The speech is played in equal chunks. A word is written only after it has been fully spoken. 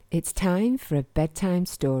It's time for a bedtime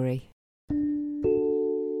story.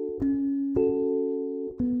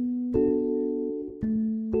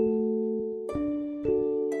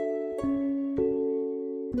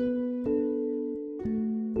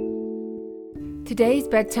 Today's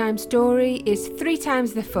bedtime story is 3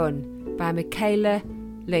 Times the Fun by Michaela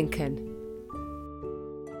Lincoln.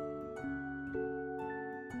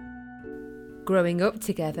 Growing up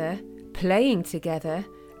together, playing together,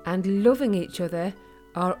 and loving each other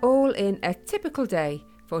are all in a typical day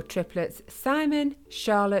for triplets Simon,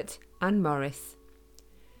 Charlotte, and Morris.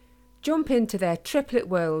 Jump into their triplet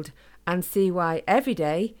world and see why every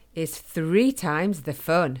day is 3 times the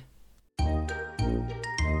fun.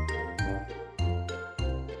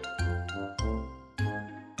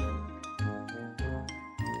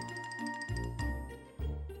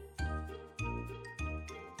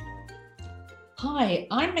 Hi,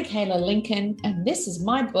 I'm Michaela Lincoln, and this is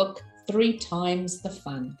my book, 3 Times the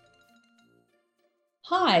Fun.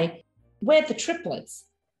 Hi, we're the triplets.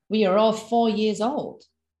 We are all 4 years old.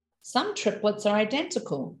 Some triplets are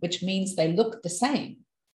identical, which means they look the same.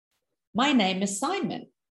 My name is Simon.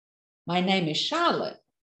 My name is Charlotte,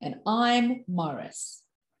 and I'm Morris.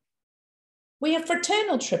 We are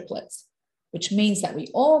fraternal triplets, which means that we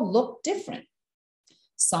all look different.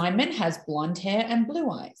 Simon has blonde hair and blue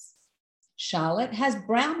eyes. Charlotte has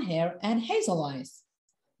brown hair and hazel eyes.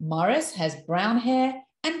 Morris has brown hair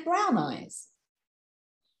and brown eyes.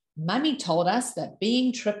 Mummy told us that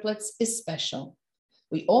being triplets is special.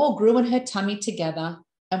 We all grew in her tummy together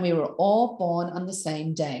and we were all born on the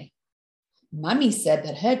same day. Mummy said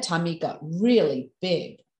that her tummy got really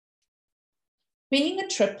big. Being a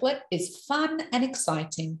triplet is fun and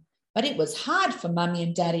exciting, but it was hard for Mummy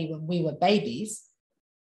and Daddy when we were babies.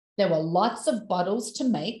 There were lots of bottles to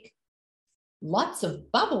make, lots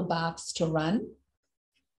of bubble baths to run,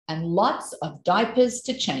 and lots of diapers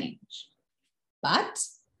to change. But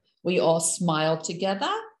we all smiled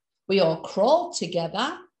together, we all crawled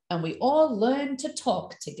together, and we all learned to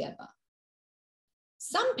talk together.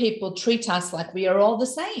 Some people treat us like we are all the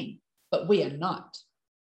same, but we are not.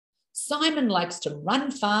 Simon likes to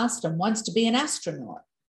run fast and wants to be an astronaut.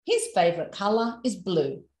 His favorite color is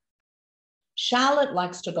blue. Charlotte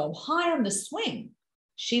likes to go high on the swing.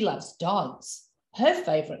 She loves dogs. Her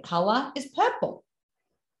favorite color is purple.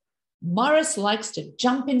 Morris likes to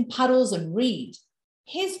jump in puddles and read.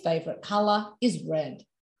 His favorite color is red.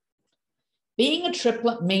 Being a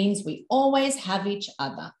triplet means we always have each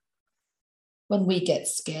other. When we get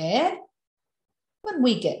scared, when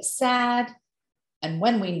we get sad, and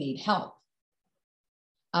when we need help.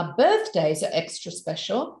 Our birthdays are extra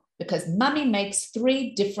special because Mummy makes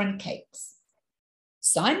 3 different cakes.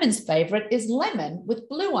 Simon's favorite is lemon with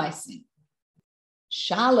blue icing.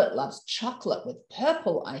 Charlotte loves chocolate with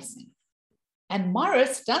purple icing. And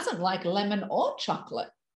Morris doesn't like lemon or chocolate,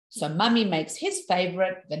 so Mummy makes his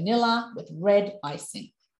favorite vanilla with red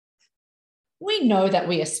icing. We know that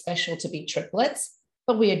we are special to be triplets,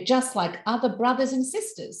 but we are just like other brothers and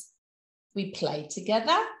sisters. We play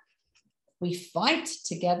together, we fight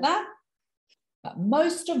together, but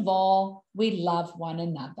most of all, we love one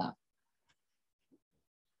another.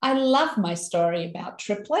 I love my story about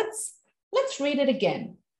triplets. Let's read it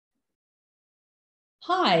again.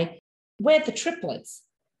 Hi, we're the triplets.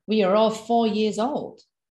 We are all 4 years old.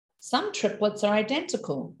 Some triplets are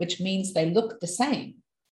identical, which means they look the same.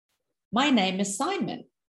 My name is Simon.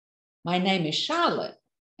 My name is Charlotte,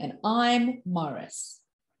 and I'm Morris.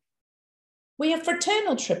 We are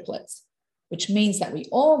fraternal triplets, which means that we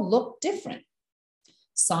all look different.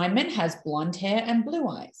 Simon has blonde hair and blue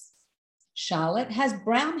eyes. Charlotte has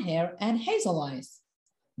brown hair and hazel eyes.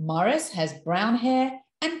 Morris has brown hair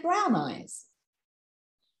and brown eyes.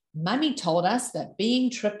 Mummy told us that being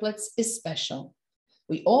triplets is special.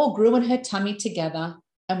 We all grew in her tummy together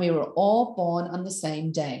and we were all born on the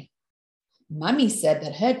same day. Mummy said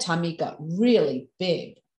that her tummy got really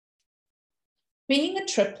big. Being a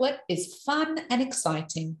triplet is fun and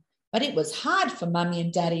exciting, but it was hard for Mummy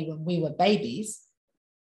and Daddy when we were babies.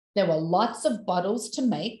 There were lots of bottles to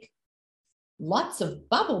make, lots of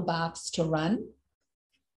bubble baths to run,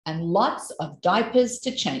 and lots of diapers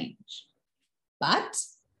to change. But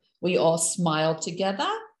we all smiled together,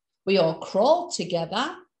 we all crawled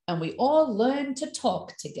together, and we all learned to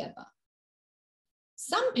talk together.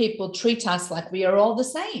 Some people treat us like we are all the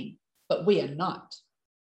same, but we are not.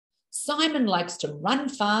 Simon likes to run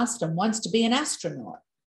fast and wants to be an astronaut.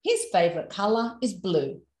 His favorite color is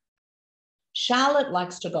blue. Charlotte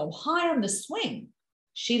likes to go high on the swing.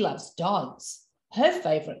 She loves dogs. Her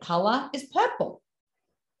favorite color is purple.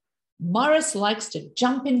 Morris likes to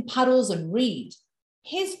jump in puddles and read.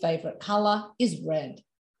 His favorite color is red.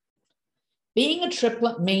 Being a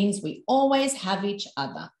triplet means we always have each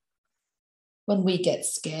other. When we get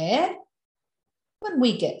scared, when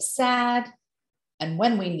we get sad, and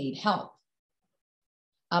when we need help.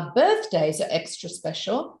 Our birthdays are extra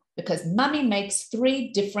special because Mummy makes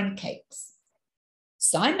 3 different cakes.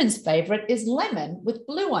 Simon's favorite is lemon with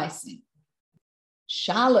blue icing.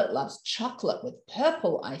 Charlotte loves chocolate with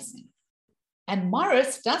purple icing. And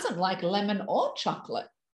Morris doesn't like lemon or chocolate,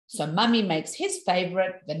 so Mummy makes his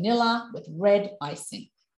favorite vanilla with red icing.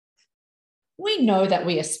 We know that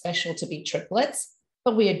we are special to be triplets,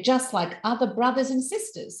 but we are just like other brothers and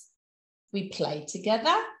sisters. We play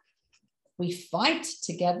together, we fight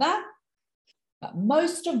together, but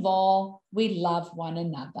most of all, we love one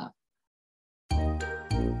another.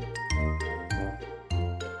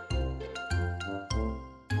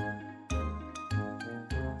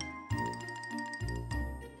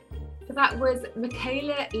 That was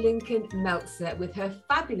Michaela Lincoln Meltzer with her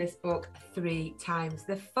fabulous book, 3 Times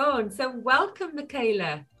the Fun. So welcome,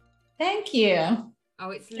 Michaela. Thank you.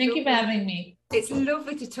 Thank you for having me. It's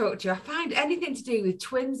lovely to talk to you. I find anything to do with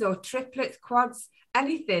twins or triplets, quads,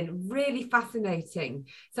 anything really fascinating.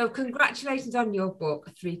 So congratulations on your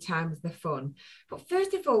book, 3 Times the Fun. But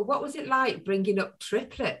first of all, what was it like bringing up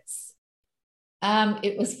triplets?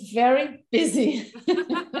 It was very busy.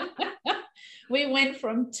 We went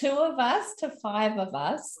from 2 of us to 5 of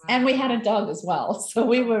us, wow. And we had a dog as well. So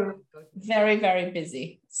we were very, very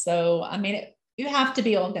busy. So, I mean, you have to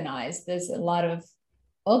be organized. There's a lot of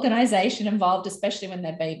organization involved, especially when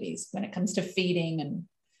they're babies, when it comes to feeding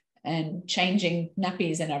and changing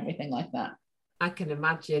nappies and everything like that. I can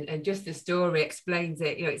imagine, and just the story explains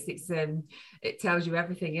it. You know, it tells you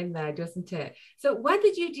everything in there, doesn't it? So, when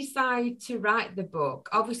did you decide to write the book?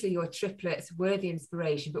 Obviously, your triplets were the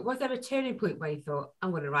inspiration, but was there a turning point where you thought, "I'm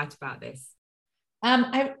going to write about this"?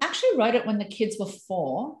 I actually wrote it when the kids were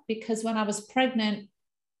 4, because when I was pregnant,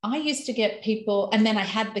 I used to get people, and then I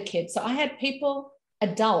had the kids, so I had people,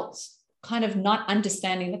 adults, kind of not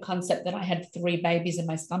understanding the concept that I had 3 babies in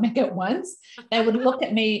my stomach at once. They would look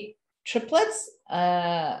at me. Triplets,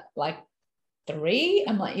 like 3.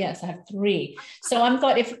 I'm like, yes, I have 3. So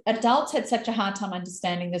if adults had such a hard time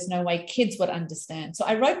understanding, there's no way kids would understand. So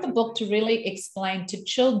I wrote the book to really explain to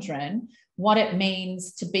children what it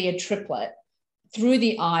means to be a triplet through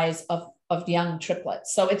the eyes of young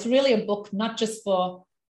triplets. So it's really a book not just for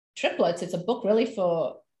triplets, it's a book really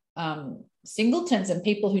for singletons and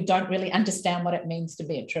people who don't really understand what it means to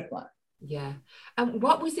be a triplet. Yeah. And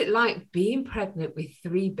what was it like being pregnant with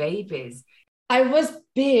 3 babies? I was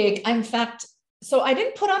big. In fact, so I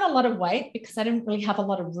didn't put on a lot of weight because I didn't really have a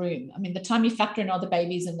lot of room. I mean, the time you factor in all the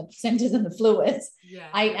babies and the placentas and the fluids,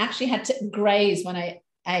 I actually had to graze when I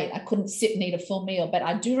ate. I couldn't sit and eat a full meal. But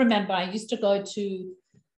I do remember I used to go to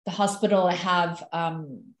the hospital and have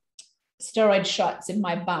steroid shots in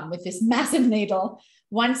my bum with this massive needle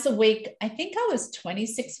once a week. I think I was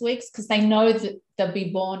 26 weeks because they know that they'll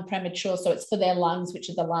be born premature. So it's for their lungs, which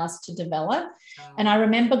are the last to develop. Oh. And I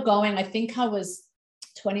remember going, I think I was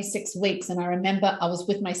 26 weeks. And I remember I was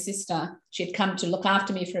with my sister. She had come to look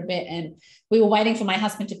after me for a bit. And we were waiting for my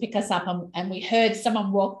husband to pick us up. And we heard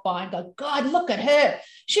someone walk by and go, "God, look at her.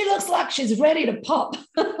 She looks like she's ready to pop."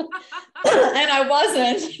 And I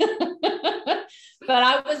wasn't. But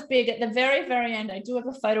I was big. At the very, very end, I do have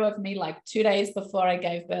a photo of me like 2 days before I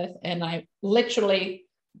gave birth. And I literally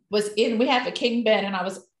we have a king bed, and I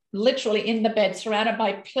was literally in the bed surrounded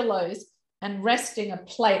by pillows and resting a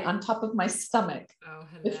plate on top of my stomach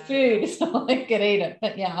with food so I could eat it.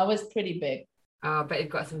 But yeah, I was pretty big. Oh, I bet you've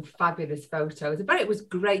got some fabulous photos. I bet it was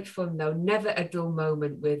great fun though. Never a dull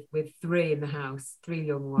moment with 3 in the house, 3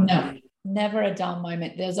 young ones. No, never a dull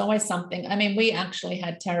moment. There's always something. I mean, we actually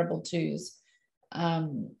had terrible 2s.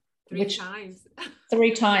 3 times.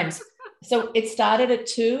 3 times. So it started at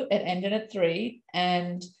 2, it ended at 3,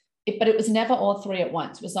 but it was never all 3 at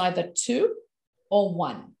once. It was either 2 or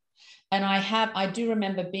 1. And I do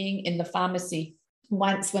remember being in the pharmacy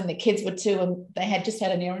once when the kids were 2 and they had just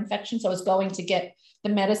had an ear infection. So I was going to get the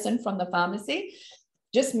medicine from the pharmacy,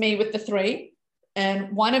 just me with the 3.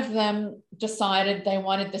 And one of them decided they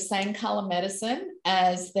wanted the same color medicine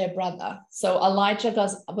as their brother. So Elijah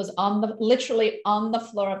was literally on the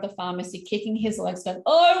floor of the pharmacy, kicking his legs, going,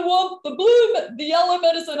 "I want the yellow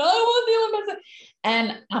medicine. I want the yellow medicine." And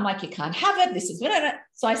I'm like, "You can't have it. This is what."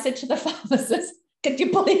 So I said to the pharmacist, "Could you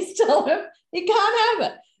please tell him he can't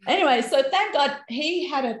have it?" Anyway, so thank God he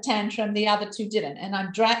had a tantrum. The other 2 didn't. And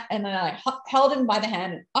I held him by the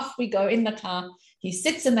hand and off we go in the car. He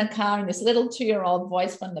sits in the car and this little 2-year-old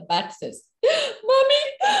voice from the back says, "Mommy,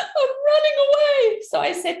 I'm running away. So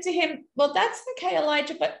I said to him, well, that's okay,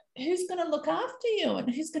 Elijah, but who's going to look after you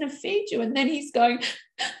and who's going to feed you? And then he's going,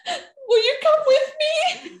 will you come with me?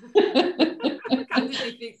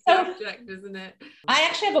 Subject, isn't it? I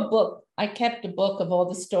actually have a book. I kept a book of all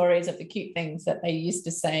the stories of the cute things that they used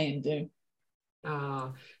to say and do.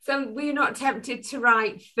 Oh, so were you not tempted to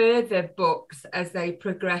write further books as they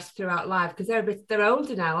progress throughout life? Because they're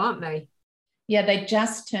older now, aren't they? Yeah, they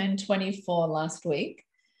just turned 24 last week.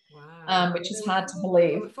 Wow. Which is hard to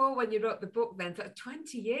believe. They were 4 when you wrote the book then, so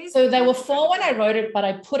 20 years. So they were 4 when I wrote it, but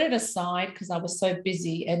I put it aside because I was so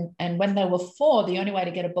busy. And when they were 4, the only way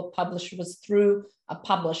to get a book published was through a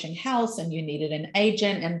publishing house, and you needed an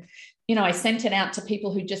agent. And, you know, I sent it out to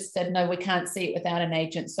people who just said, no, we can't see it without an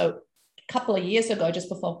agent. So a couple of years ago, just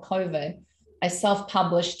before COVID, I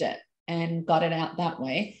self-published it and got it out that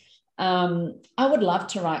way. I would love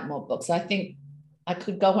to write more books. I think I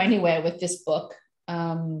could go anywhere with this book.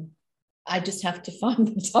 I just have to find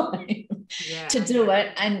the time to do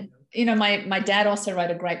it. And, you know, my dad also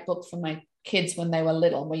wrote a great book for my kids when they were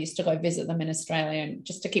little. We used to go visit them in Australia, and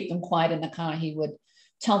just to keep them quiet in the car, he would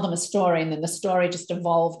tell them a story, and then the story just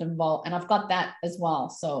evolved. And I've got that as well.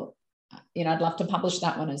 So, you know, I'd love to publish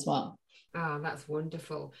that one as well. Oh, that's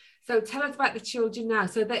wonderful. So tell us about the children now.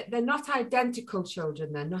 So they're not identical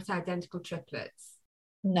children, they're not identical triplets.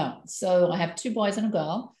 No. So I have 2 boys and a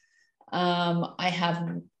girl. I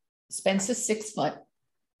have Spencer's 6 foot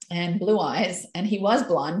and blue eyes, and he was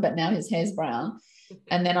blonde, but now his hair's brown.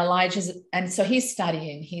 And then Elijah's, and so he's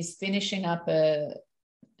studying. He's finishing up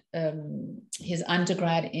his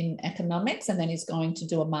undergrad in economics, and then he's going to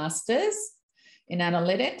do a master's in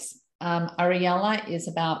analytics. Ariella is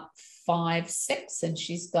about 5, 6, and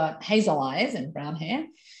she's got hazel eyes and brown hair,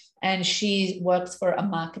 and she works for a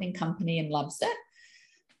marketing company and loves it.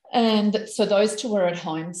 And so those 2 are at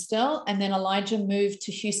home still. And then Elijah moved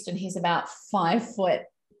to Houston. He's about 5'9",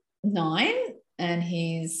 and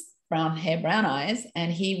he's brown hair, brown eyes,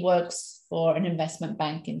 and he works for an investment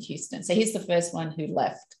bank in Houston. So he's the first one who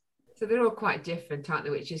left. So they're all quite different, aren't they?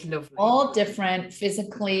 Which is lovely. All different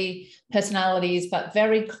physically, personalities, but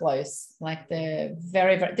very close. Like they're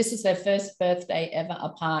very, very, this is their first birthday ever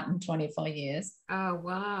apart in 24 years. Oh,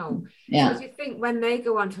 wow. Yeah. So do you think when they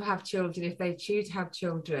go on to have children, if they choose to have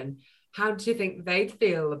children, how do you think they'd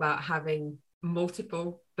feel about having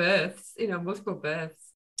multiple births? You know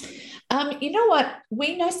what?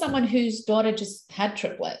 We know someone whose daughter just had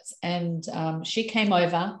triplets, and she came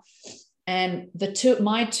over. And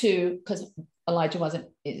my two, because Elijah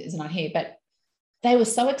is not here, but they were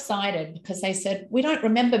so excited because they said, we don't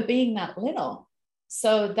remember being that little.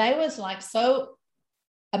 So they was like so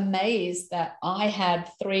amazed that I had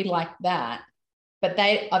 3 like that, but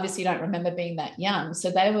they obviously don't remember being that young. So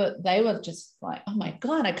they were just like, oh my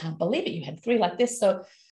God, I can't believe it. You had 3 like this. So,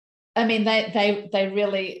 I mean, they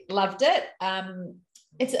really loved it.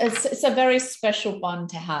 It's a very special bond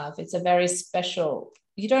to have. It's a very special,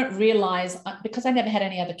 you don't realize, because I never had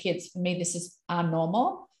any other kids, for me, this is our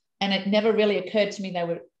normal. And it never really occurred to me they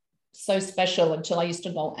were so special until I used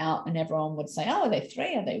to go out and everyone would say, oh, are they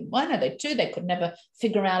 3? Are they 1? Are they 2? They could never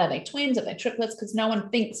figure out, are they twins? Are they triplets? Because no one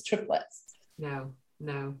thinks triplets. No.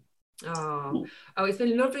 Oh, it's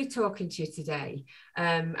been lovely talking to you today.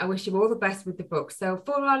 I wish you all the best with the book. So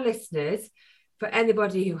for our listeners, for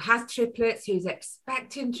anybody who has triplets, who's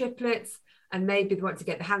expecting triplets, and maybe they want to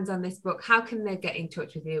get their hands on this book, how can they get in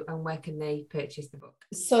touch with you and where can they purchase the book?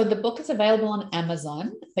 So the book is available on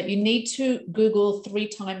Amazon, but you need to Google 3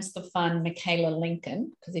 Times the Fun, Michaela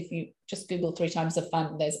Lincoln, because if you just Google 3 Times the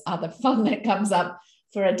Fun, there's other fun that comes up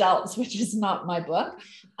for adults, which is not my book.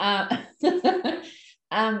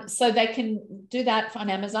 So they can do that on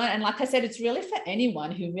Amazon. And like I said, it's really for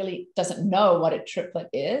anyone who really doesn't know what a triplet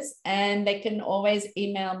is. And they can always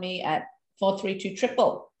email me at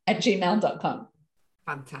 432triple@gmail.com.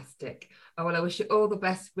 Fantastic. Oh, well, I wish you all the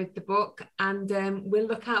best with the book, and we'll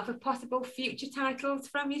look out for possible future titles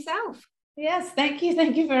from yourself. Yes, thank you.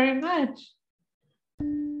 Thank you very much.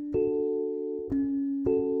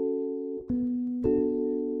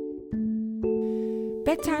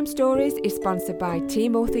 Bedtime Stories is sponsored by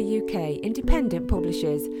Team Author UK, independent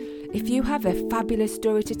publishers. If you have a fabulous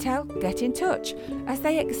story to tell, get in touch, as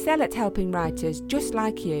they excel at helping writers just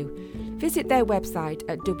like you. Visit their website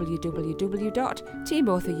at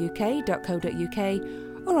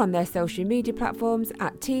www.teamauthoruk.co.uk or on their social media platforms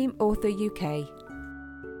at Team Author UK.